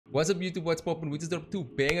What's up YouTube, what's poppin'? We just dropped 2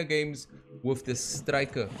 banger games with the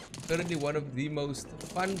Striker. Currently one of the most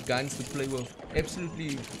fun guns to play with.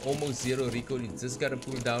 Absolutely almost zero recoil. You just gotta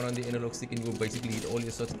pull down on the analog stick and you'll basically hit all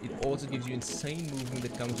your shots. It also gives you insane movement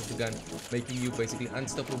that comes with the gun, making you basically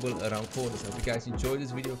unstoppable around corners. I hope you guys enjoyed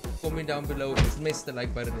this video. Comment down below, smash the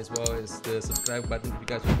like button as well as the subscribe button if you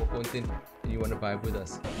guys want more content and you wanna vibe with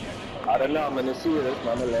us. I don't know, I'm gonna see this,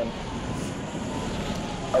 man.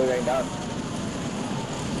 Are we going down?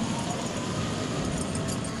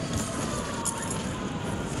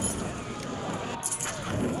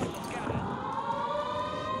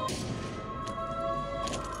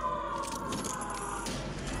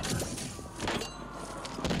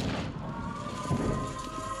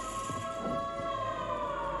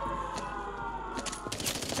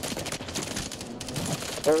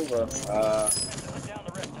 Over.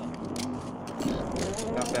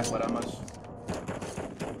 Not bad, but how much?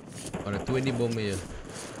 On a 20 bomb here.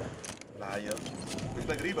 Liar. It's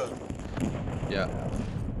like Reba. Yeah.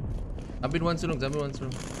 Jump in one so long, jump in one so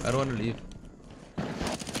long. I don't wanna leave.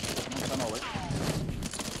 I'm away.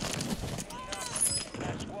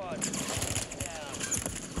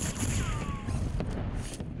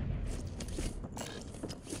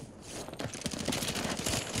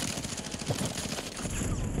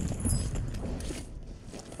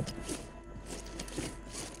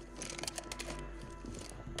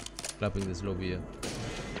 Clapping this lobby here.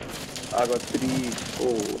 I got 3,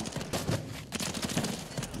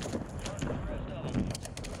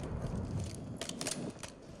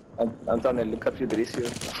 4. I'm trying to look up your ratio.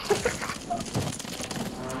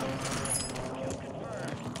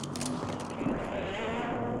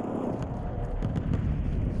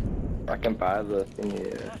 I can buy the thing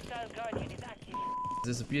here.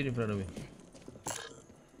 Disappeared in front of me.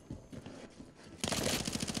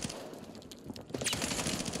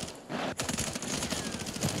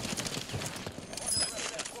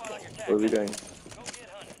 Where are we going?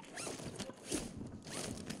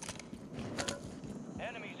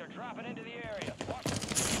 Enemies are dropping into the area.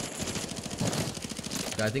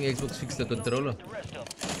 I think Xbox fixed the controller.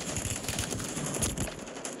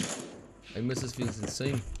 My missus feels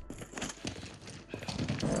insane.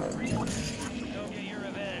 Go get your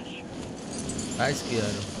revenge. Nice,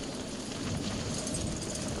 Keanu.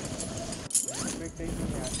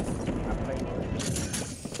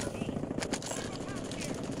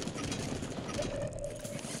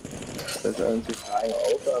 There's only flying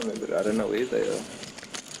over me, but I don't know where they are. Got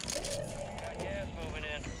gas moving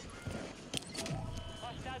in.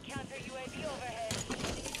 Hostile counter UAV overhead.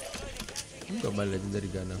 Got my legendary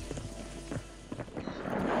gun now.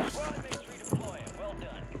 Squad mates redeploying. Well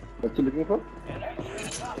done. What you looking for? Enemies to the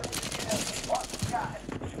top. Secure the supply box. Start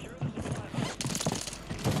your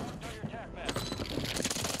attack map.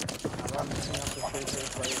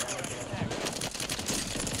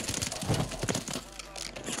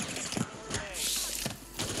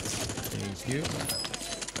 Thank you.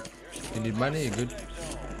 You need money? You good?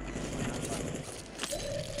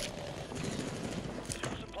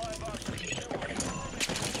 Supply box secured.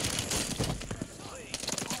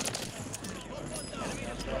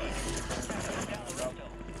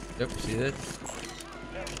 Yep, see that?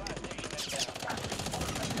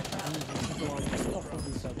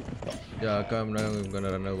 Yeah, come now. I'm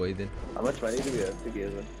gonna run away then. How much money do we have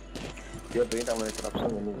together? You're doing I'm gonna drop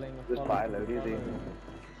some money. Just buy load easy.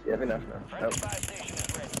 You have enough now. Friendly buy station is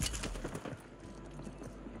ready.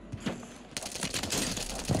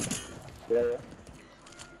 Yeah.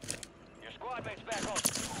 Your squad mates back home.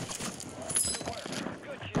 Good work.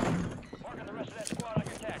 Good shit. Marking the rest of that squad on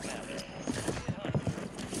your attack map. Get hunting.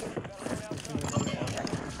 Gotta run out some.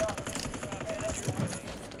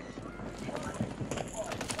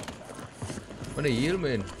 What a heal,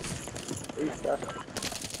 man.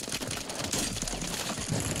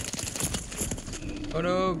 Oh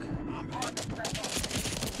no.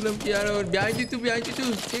 Kill him, Keanu. Behind you too, behind you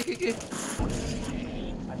too. Okay.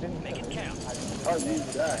 Make it count. Oh,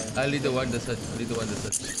 these guys. I'll lead the one that's such.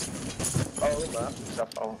 Oh, man.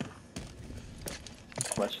 Stuff on.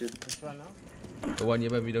 My shit. The one, yeah,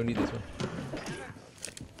 but we don't need this one.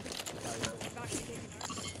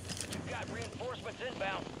 You've got reinforcements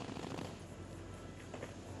inbound.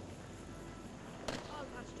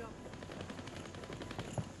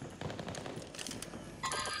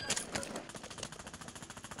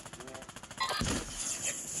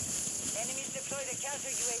 Enemies deploy the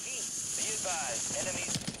counter UAV. Be advised,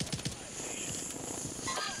 enemies.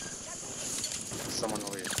 Someone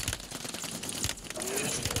over here.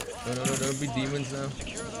 No, don't be demons now.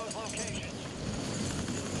 Secure those locations.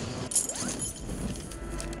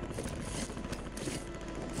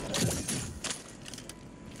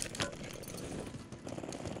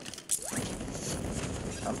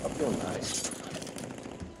 I'm feeling nice.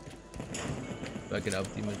 Back it up,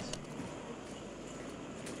 teammates.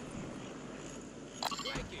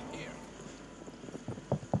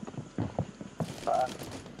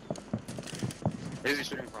 Where is he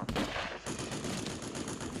shooting from?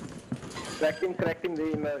 Cracked him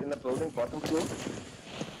in the building, bottom floor.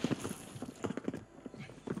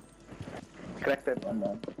 Crack that one,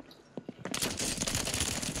 man.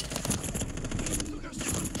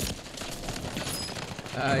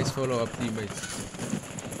 Nice follow up, teammates.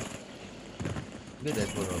 Look at that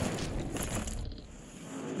follow up.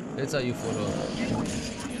 That's how you follow up.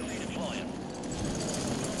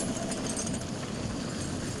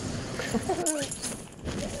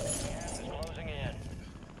 Closing in.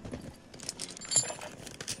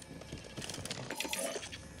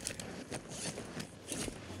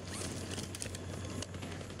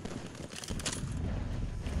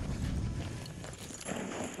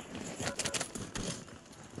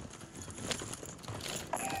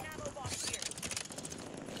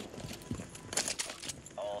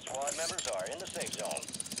 All squad members are in the safe zone.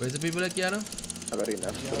 Where's the people at Kiana? I got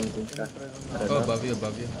enough. Oh, above you,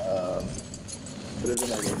 above you.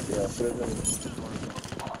 Prison, I guess, yeah, prison.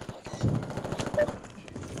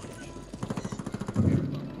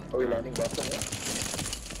 Are we landing bottom here?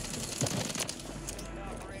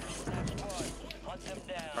 Hunt them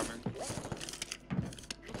down. Coming.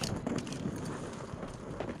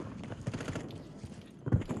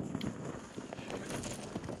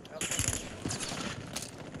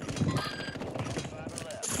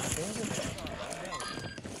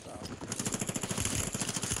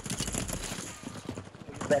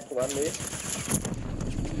 Back one way.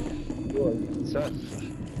 Good. Sir.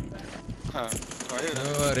 Huh. Oh, here. No,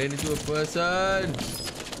 I ran into a person.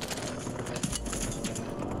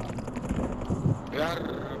 Yeah,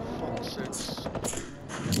 fuck sakes.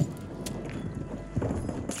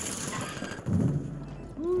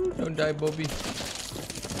 Ooh, don't die, Bobby.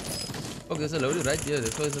 Oh, there's a loader right there.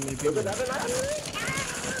 That's why so many people.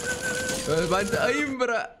 Want aim,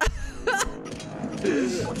 bruh.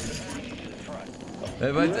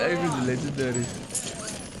 Want aim is legendary.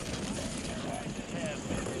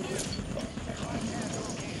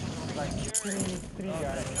 Three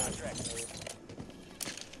guys.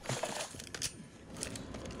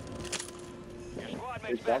 Your squad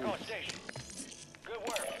mates back on station. Good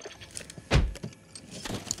work.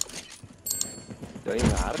 Doe je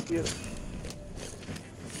mijn hart hier?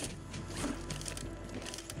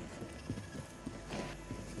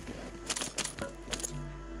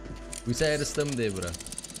 We say the stem there, bruh.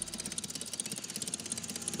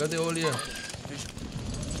 Got the all here.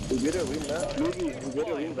 We get a win, man. We get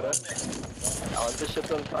a win, bro. I want this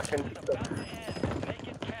shit on fucking TikTok. Make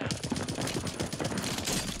it count.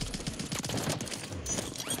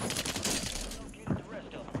 Located the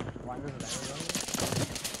rest of them. One is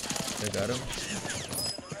landing. I got him.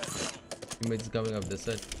 Teammates coming up this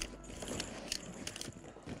side.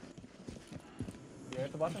 You're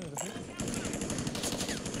at the bottom of the field.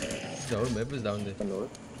 The whole map is down there. Hello.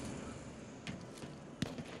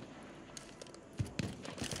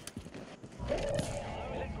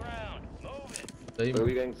 Losing ground. Move it. Same. Where are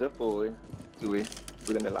we going zip or do we?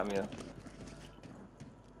 We're gonna Lamia.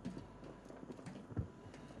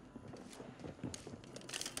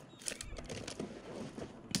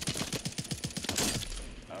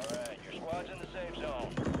 All right, your squad's in the safe zone.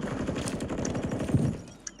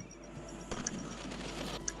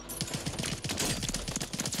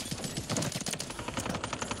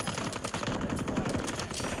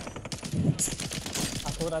 I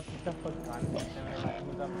thought I picked up a gun and I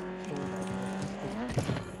moved up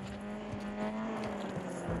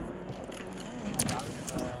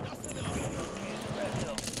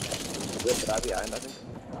We're right behind, I think.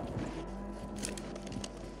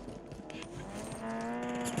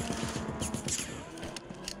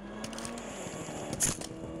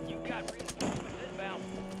 You got reinforcements inbound.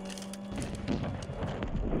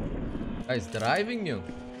 Guys, driving you.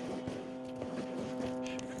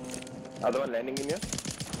 Other one landing in here. This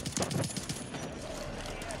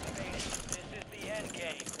is the end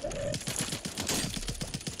game.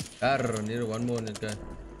 Near one more in that guy.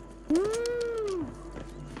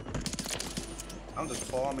 I'm just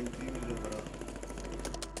farming fuses, bro.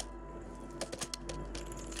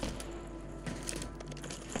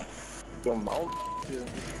 Your mount. Here.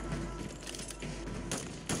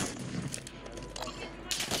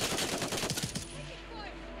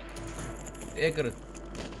 Accurate.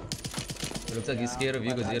 It looks like he's scared of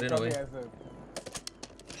you because you're in a way.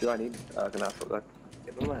 Do I need? I forgot.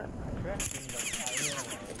 Get on that.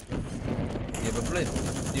 You have a plate?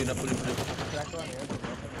 Do you not put it? Crack one here.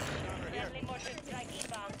 Friendly mortar strike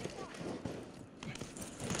inbound.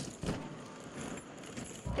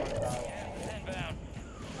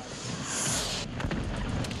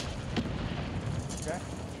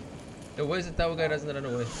 Yo, where's the tower guy doesn't run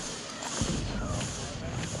away?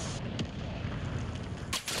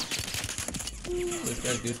 This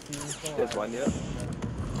guy's good. There's one here.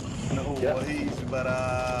 No Yeah. ways, but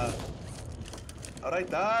alright,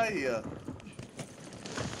 die.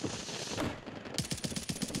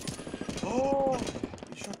 Oh,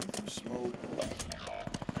 he shot me through smoke.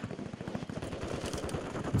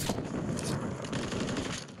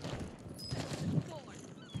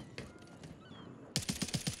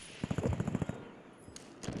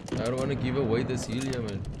 I don't want to give away this helium,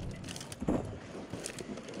 man.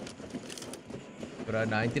 Bro,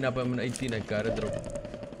 19 up, I'm 18. I gotta drop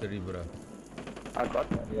 30, bro. I got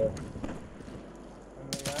one here.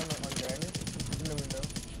 In the window.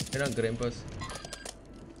 And on Grandpa's.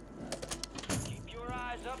 Keep your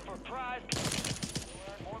eyes up for prize. You'll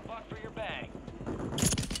earn more buck for your bang.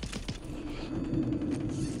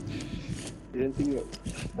 You didn't think it?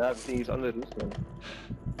 No, I think he's on the roof, man.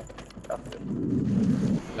 After.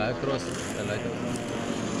 Guy across the light.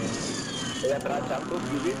 Yeah, try jump to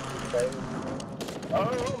give it.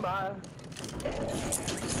 Oh my.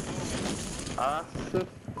 Ah, shit.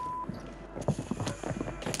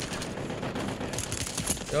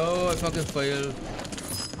 Yo, I fucking failed.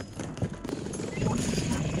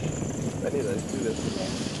 Anyway, let's do this.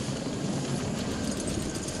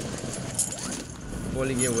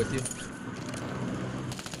 Falling here with you.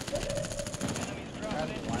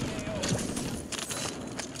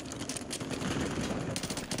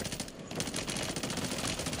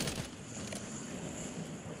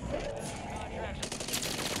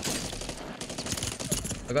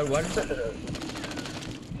 I got one. Did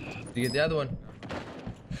you get the other one?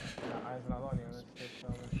 There's another one here. Let's take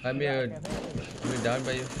some. I'm here. I'm down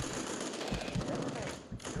by you.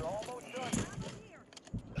 You're almost done.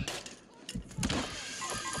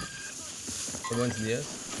 Someone's near us.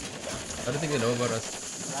 I don't think they know about us.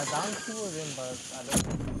 I down two of them, but I don't.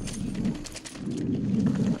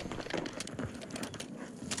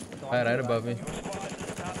 Right above me.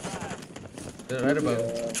 They're right above me.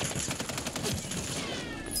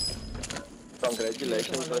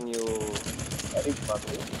 Congratulations on your Eric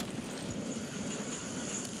party.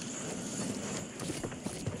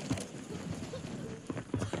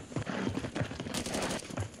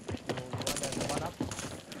 There's one up.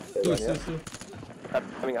 Two.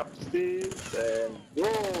 Coming upstairs and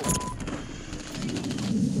whoa!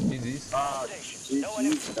 GG's. Ah,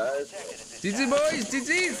 GG's guys. GG boys, GG's.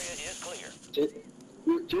 It is clear.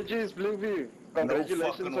 GG's Blinky.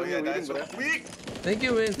 Congratulations on your winning, bro. Quick! Thank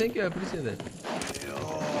you, man. Thank you. I appreciate that.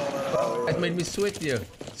 Yo, It made me sweat here.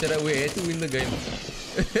 Said that we had to win the game.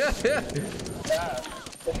 Yeah.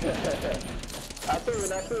 After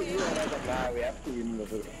when I saw you, I was like, nah, we have to win.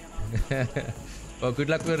 Well, good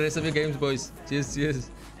luck with the rest of your games, boys. Cheers, cheers.